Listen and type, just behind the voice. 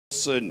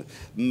Wilson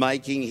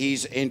making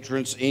his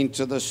entrance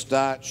into the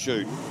start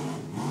chute.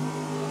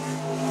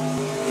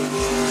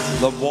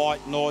 The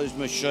White Noise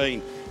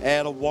Machine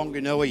out of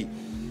Wanganui.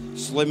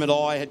 Slim and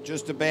I had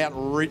just about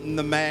written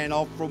the man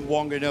off from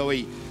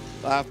Wanganui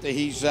after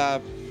his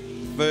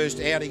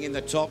first outing in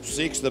the top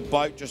 6. The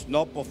boat just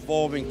not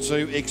performing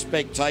to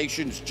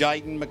expectations.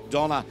 Jaden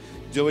McDonough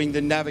doing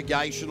the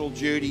navigational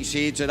duties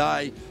here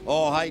today.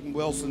 Oh, Hayden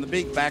Wilson, the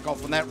big back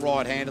off on that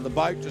right hand of the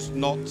boat, just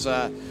not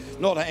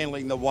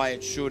handling the way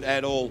it should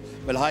at all.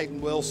 But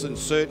Hayden Wilson,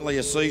 certainly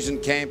a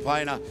seasoned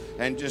campaigner,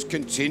 and just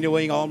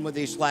continuing on with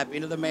this lap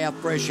into the mouth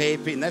fresh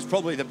hairpin. That's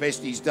probably the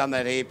best he's done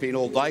that hairpin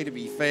all day, to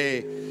be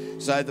fair.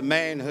 So the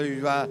man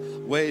who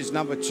wears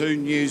number 2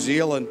 New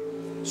Zealand,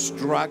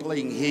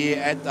 struggling here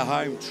at the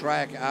home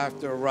track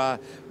after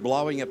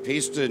blowing a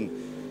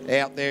piston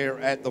out there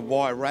at the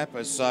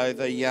Wairarapa. So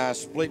the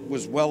split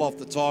was well off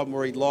the time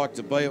where he'd like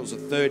to be. It was a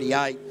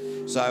 38.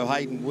 So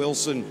Hayden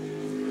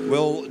Wilson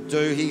will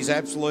do his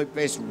absolute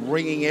best,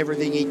 wringing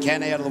everything he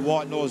can out of the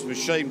White Noise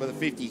Machine with a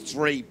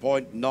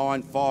 53.953,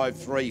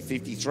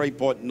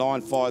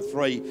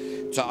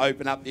 53.953 to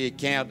open up the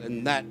account,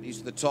 and that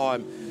is the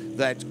time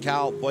that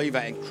Carl Beaver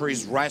and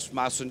Chris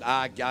Rasmussen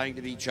are going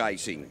to be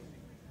chasing.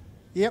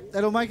 Yep,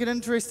 that'll make it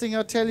interesting,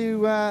 I tell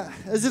you.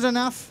 Is it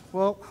enough?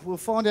 Well, we'll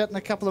find out in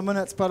a couple of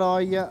minutes, but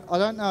I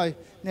don't know.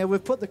 Now,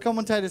 we've put the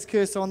commentator's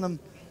curse on them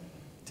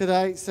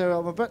today, so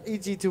I'm a bit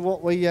edgy to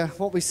what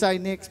we say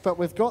next, but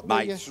we've got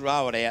Mate,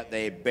 throw it out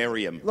there,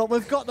 bury him. Look,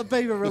 we've got the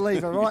Beaver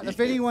reliever, right? If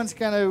anyone's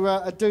going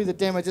to do the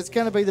damage, it's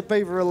going to be the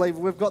Beaver reliever.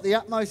 We've got the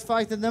utmost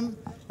faith in them.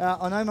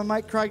 I know my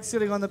mate Craig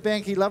sitting on the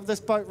bank. He loved this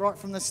boat right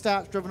from the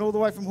start, driven all the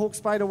way from Hawke's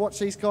Bay to watch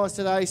these guys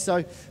today.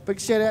 So big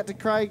shout out to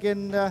Craig,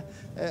 and I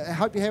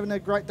hope you're having a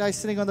great day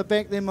sitting on the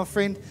bank there, my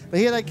friend.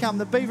 But here they come,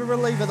 the Beaver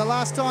reliever, the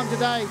last time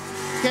today.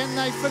 Can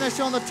they finish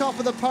on the top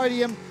of the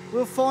podium?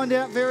 We'll find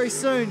out very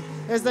soon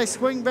as they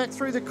swing back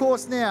through the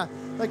course now.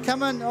 They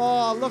come in,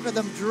 oh, look at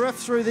them drift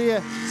through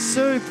there.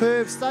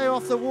 Superb, stay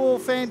off the wall,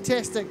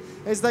 fantastic.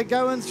 As they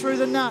go in through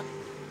the nut.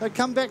 They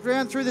come back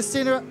round through the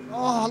centre.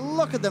 Oh,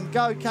 look at them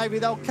go, KB.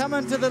 They'll come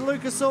into the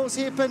Lucas Oil's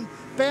hairpin,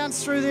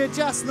 bounce through there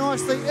just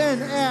nicely,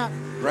 in, out,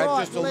 Brad,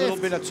 right, just a left.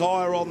 little bit of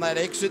tyre on that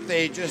exit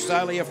there, just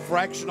only a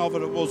fraction of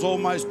it. It was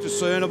almost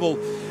discernible,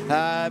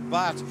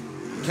 but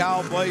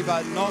Carl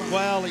Beaver not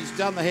well. He's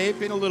done the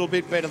hairpin a little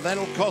bit better.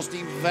 That'll cost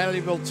him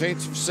valuable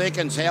tenths of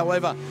seconds.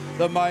 However,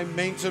 the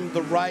momentum,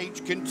 the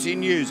rage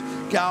continues.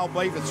 Carl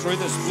Beaver through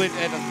the split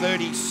at a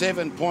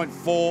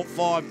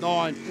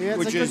 37.459,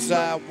 which is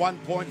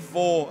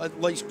 1.4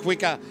 at least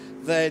quicker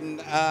than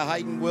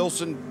Hayden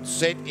Wilson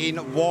set in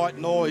White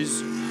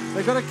Noise.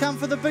 They've got to come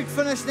for the big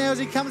finish now as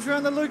he comes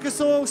around the Lucas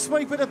Oil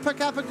sweeper to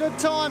pick up a good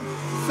time.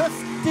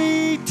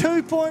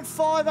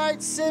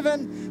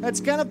 52.587. It's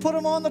going to put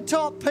him on the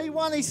top.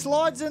 P1, he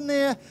slides in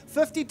there.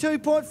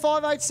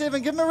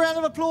 52.587. Give him a round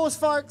of applause,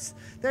 folks.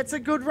 That's a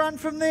good run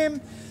from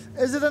them.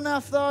 Is it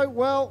enough, though?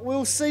 Well,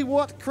 we'll see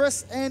what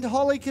Chris and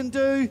Holly can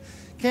do.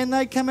 Can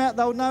they come out?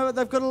 They'll know it.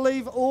 They've got to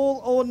leave all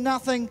or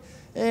nothing.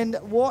 And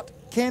what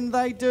can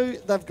they do?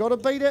 They've got to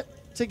beat it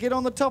to get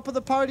on the top of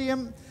the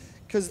podium,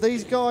 because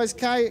these guys,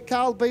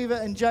 Carl Beaver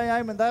and Jay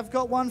Amon, they've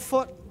got 1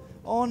 foot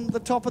on the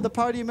top of the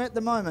podium at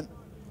the moment.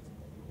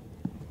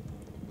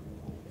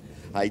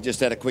 He just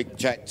had a quick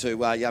chat to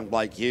young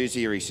Blake Hughes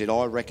here. He said,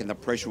 I reckon the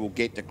pressure will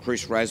get to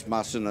Chris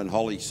Rasmussen and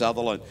Holly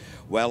Sutherland.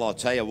 Well, I'll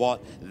tell you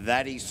what,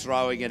 that is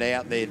throwing it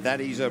out there.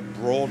 That is a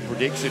broad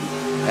prediction.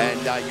 And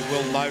you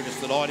will notice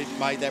that I didn't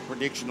make that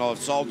prediction. I've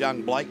sold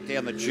young Blake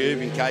down the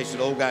tube in case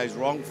it all goes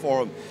wrong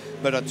for him.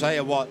 But I'll tell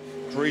you what,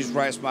 Chris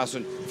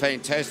Rasmussen,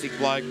 fantastic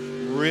bloke,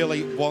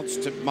 really wants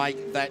to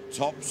make that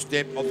top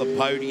step of the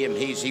podium.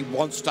 He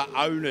wants to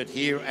own it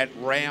here at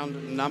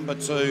round number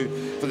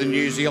 2 for the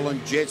New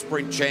Zealand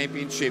Jetsprint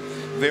Championship.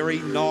 Very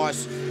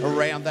nice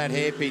around that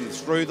hairpin,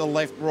 through the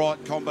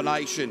left-right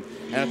combination.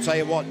 And I'll tell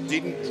you what,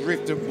 didn't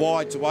drift it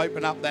wide to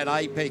open up that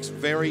apex.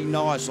 Very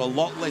nice, a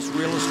lot less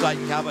real estate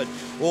covered.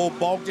 Or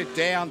bogged it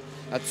down.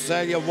 I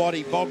tell you what,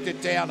 he bogged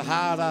it down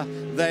harder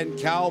than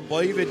Carl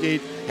Beaver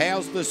did.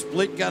 How's the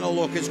split going to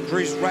look as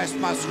Chris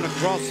Rasmussen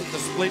across at the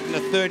split in a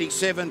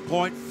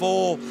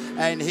 37.4,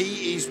 and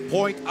he is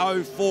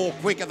 0.04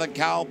 quicker than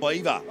Carl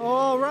Beaver.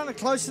 Oh, running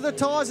close to the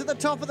tyres at the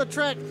top of the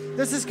track.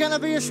 This is going to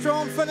be a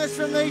strong finish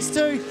from these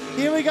two.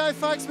 Here we go,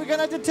 folks. We're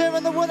going to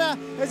determine the winner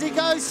as he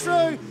goes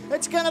through.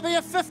 It's going to be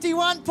a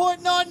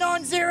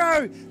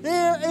 51.990.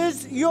 There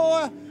is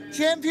your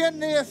champion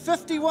there,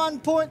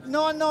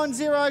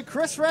 51.990.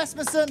 Chris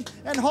Rasmussen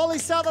and Holly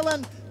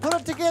Sutherland. Put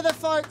it together,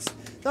 folks.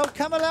 They'll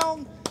come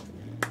along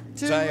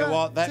to tell you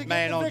what, that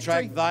man on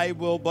victory. track, they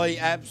will be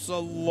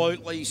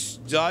absolutely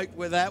stoked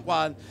with that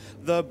one.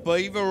 The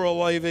Beaver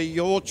reliever,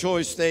 your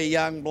choice there,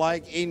 young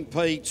Blake, in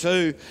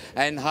P2.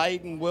 And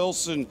Hayden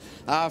Wilson,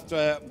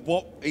 after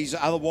what is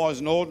otherwise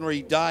an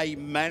ordinary day,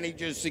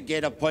 manages to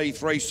get a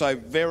P3. So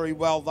very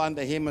well done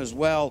to him as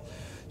well.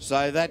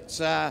 So that's,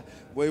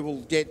 we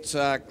will get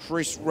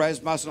Chris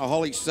Rasmussen and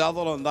Holly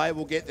Sutherland. They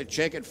will get the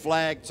checkered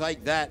flag.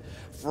 Take that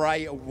for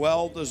a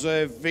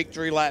well-deserved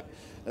victory lap.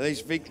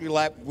 this victory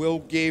lap will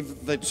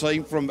give the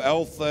team from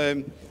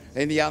Eltham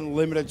in the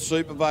unlimited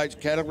super votes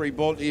category,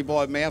 brought to you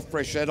by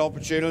Mouthfresh, that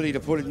opportunity to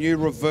put a new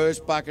reverse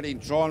bucket in,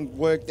 try and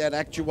work that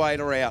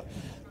actuator out.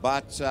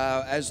 But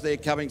as they're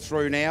coming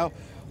through now,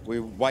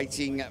 we're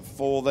waiting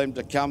for them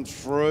to come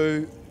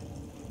through.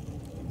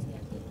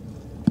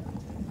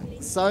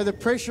 So the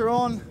pressure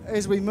on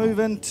as we move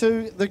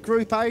into the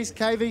Group A's,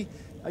 KV.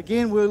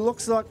 Again,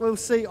 looks like we'll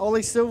see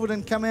Ollie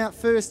Silverton come out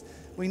first.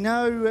 We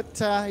know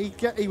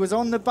that he was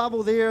on the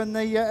bubble there in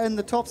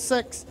the top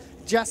 6,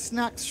 just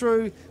snuck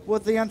through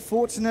with the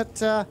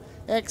unfortunate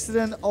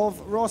accident of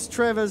Ross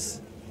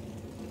Travers.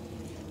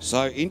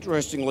 So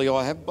interestingly,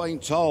 I have been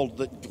told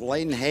that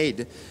Glenn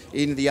Head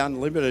in the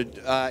unlimited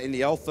in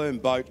the Eltham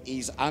boat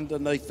is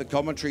underneath the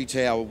commentary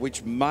tower,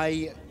 which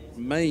may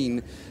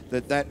mean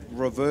that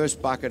reverse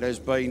bucket has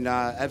been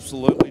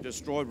absolutely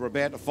destroyed. We're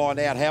about to find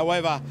out.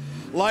 However,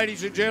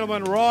 ladies and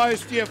gentlemen,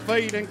 rise to your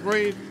feet and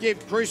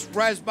give Chris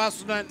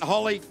Rasmussen and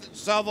Holly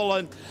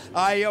Sutherland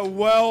a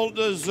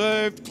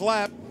well-deserved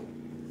clap.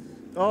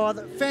 Oh,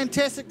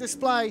 fantastic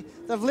display.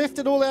 They've left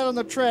it all out on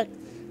the track.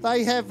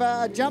 They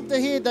have jumped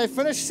ahead. They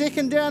finished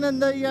second down in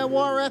the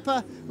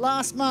Wairarapa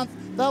last month.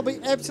 They'll be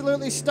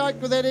absolutely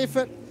stoked with that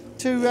effort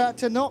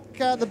to knock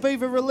the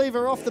Beaver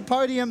reliever off the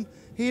podium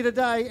here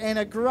today, and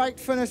a great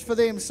finish for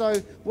them.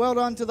 So well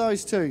done to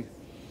those two.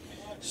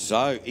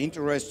 So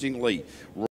interestingly,